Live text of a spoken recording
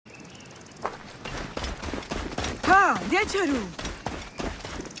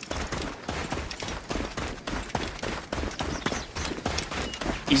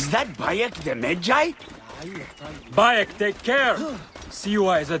Is that Bayek the Medjay? Bayek, take care!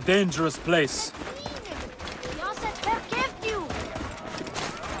 Siwa is a dangerous place.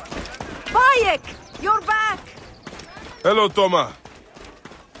 Bayek! You're back! Hello, Toma.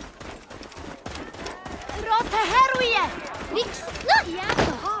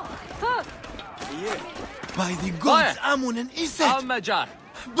 By the gods, Amun and Iset!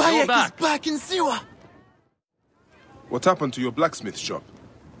 Bayek is back in Siwa! What happened to your blacksmith shop?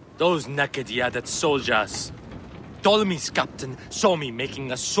 Those naked Yadet soldiers. Ptolemy's captain saw me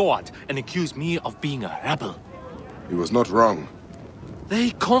making a sword and accused me of being a rebel. He was not wrong.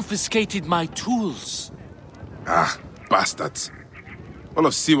 They confiscated my tools. Ah, bastards. All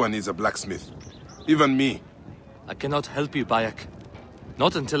of Siwa needs a blacksmith. Even me. I cannot help you, Bayek.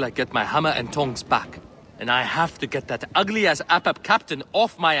 Not until I get my hammer and tongs back. And I have to get that ugly-ass Apap captain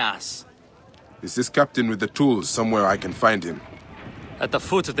off my ass. Is this captain with the tools somewhere I can find him? At the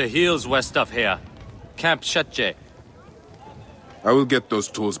foot of the hills west of here. Camp Shetje. I will get those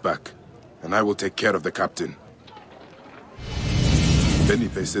tools back, and I will take care of the captain.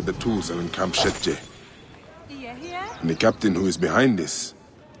 Benipe said the tools are in Camp Shetje. And the captain who is behind this,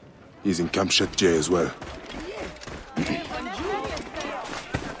 he's in Camp Shetje as well.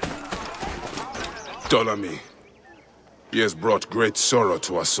 Ptolemy, he has brought great sorrow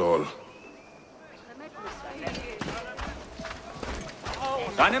to us all.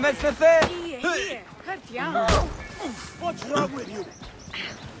 What's wrong with you?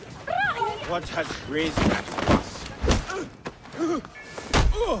 What has raised that fuss?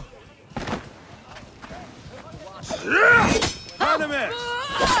 Animus!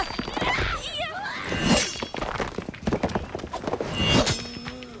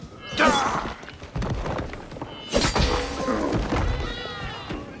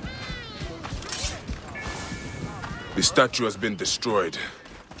 The statue has been destroyed,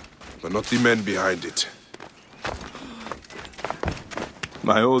 but not the men behind it.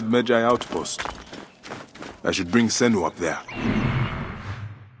 My old Medjay outpost. I should bring Senu up there.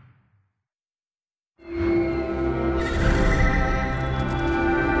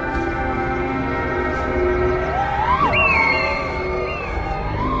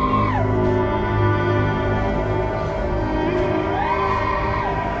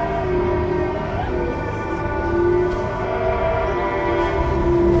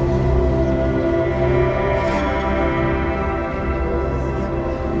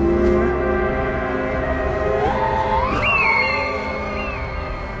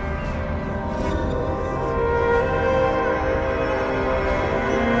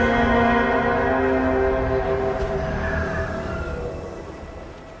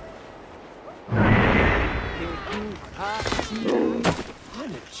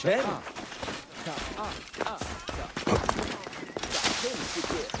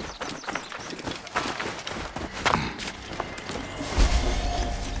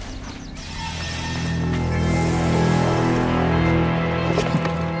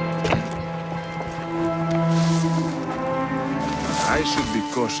 I should be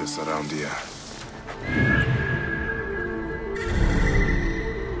cautious around here.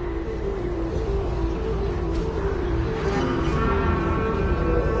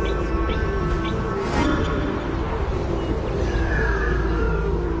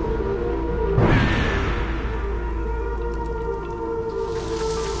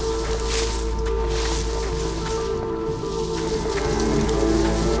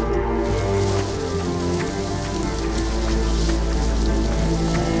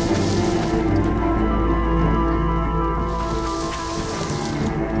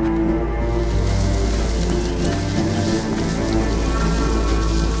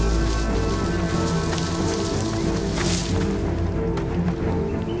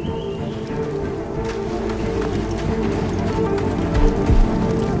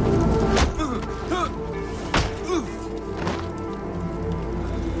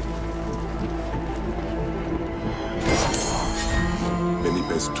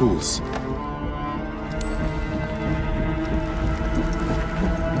 Benipe's tools.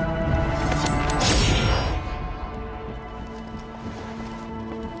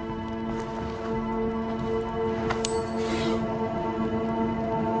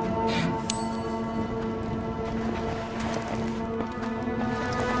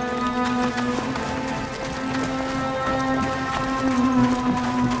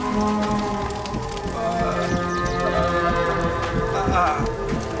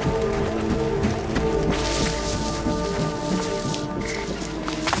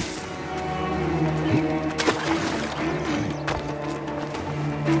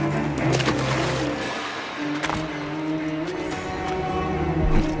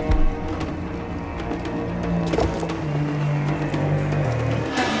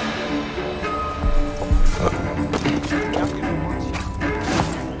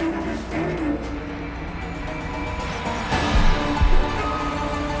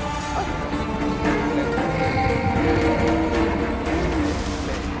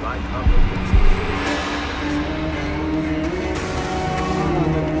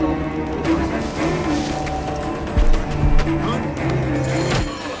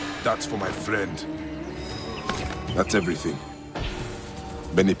 heart for my friend. That's everything.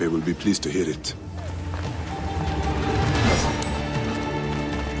 Benipe will be pleased to hear it.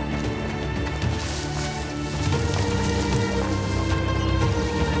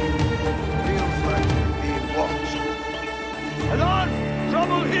 Feels like we're being watched. Alarm!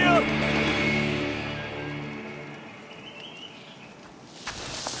 Trouble here!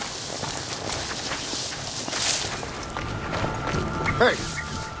 Hey!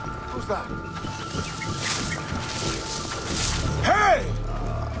 Who's that? Hey!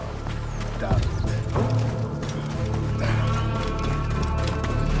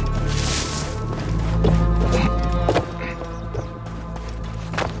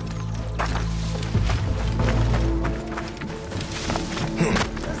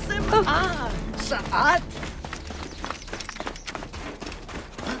 ساعات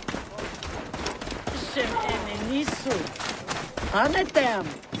شمعينيسو أنا تام.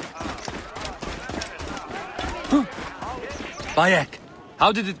 Bayek,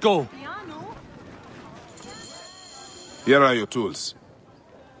 how did it go? Here are your tools.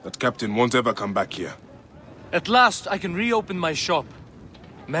 That captain won't ever come back here. At last, I can reopen my shop.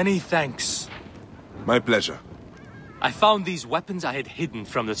 Many thanks. My pleasure. I found these weapons I had hidden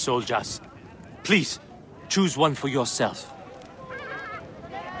from the soldiers. Please, choose one for yourself.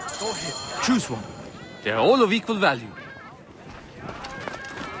 Go ahead, choose one. They're all of equal value.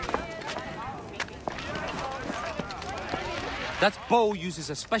 That bow uses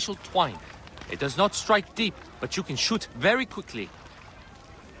a special twine. It does not strike deep, but you can shoot very quickly.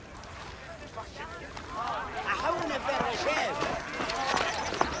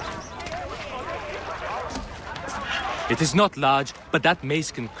 It is not large, but that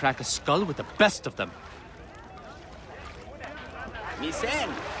mace can crack a skull with the best of them.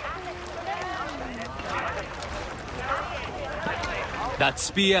 That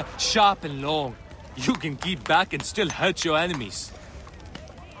spear, sharp and long. You can keep back and still hurt your enemies.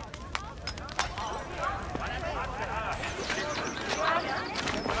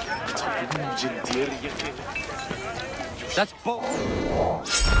 That's bow.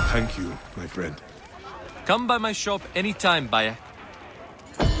 Thank you, my friend. Come by my shop anytime, Bayek.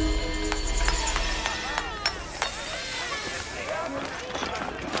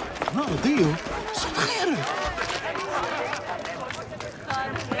 No, Dio.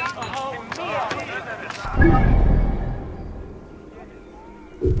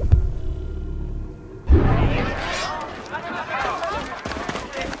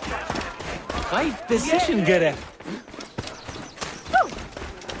 Right decision, Gere.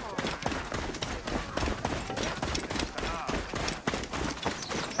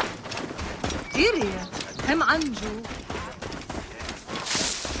 إيريا هم عنجو.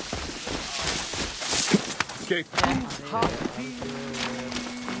 Okay.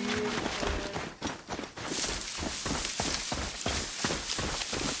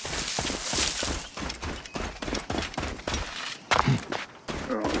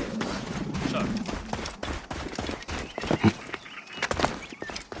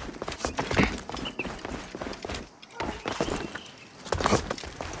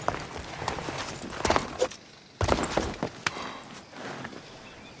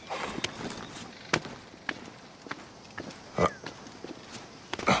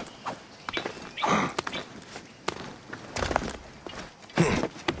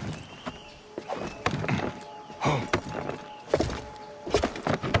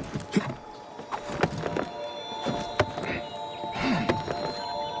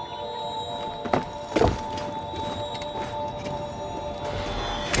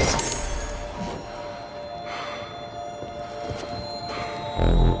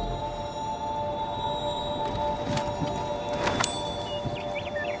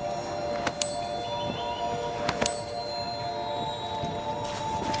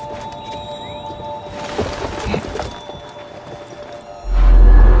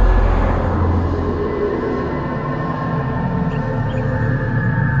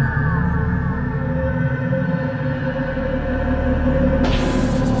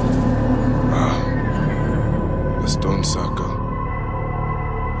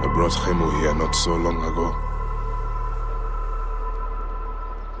 Here not so long ago.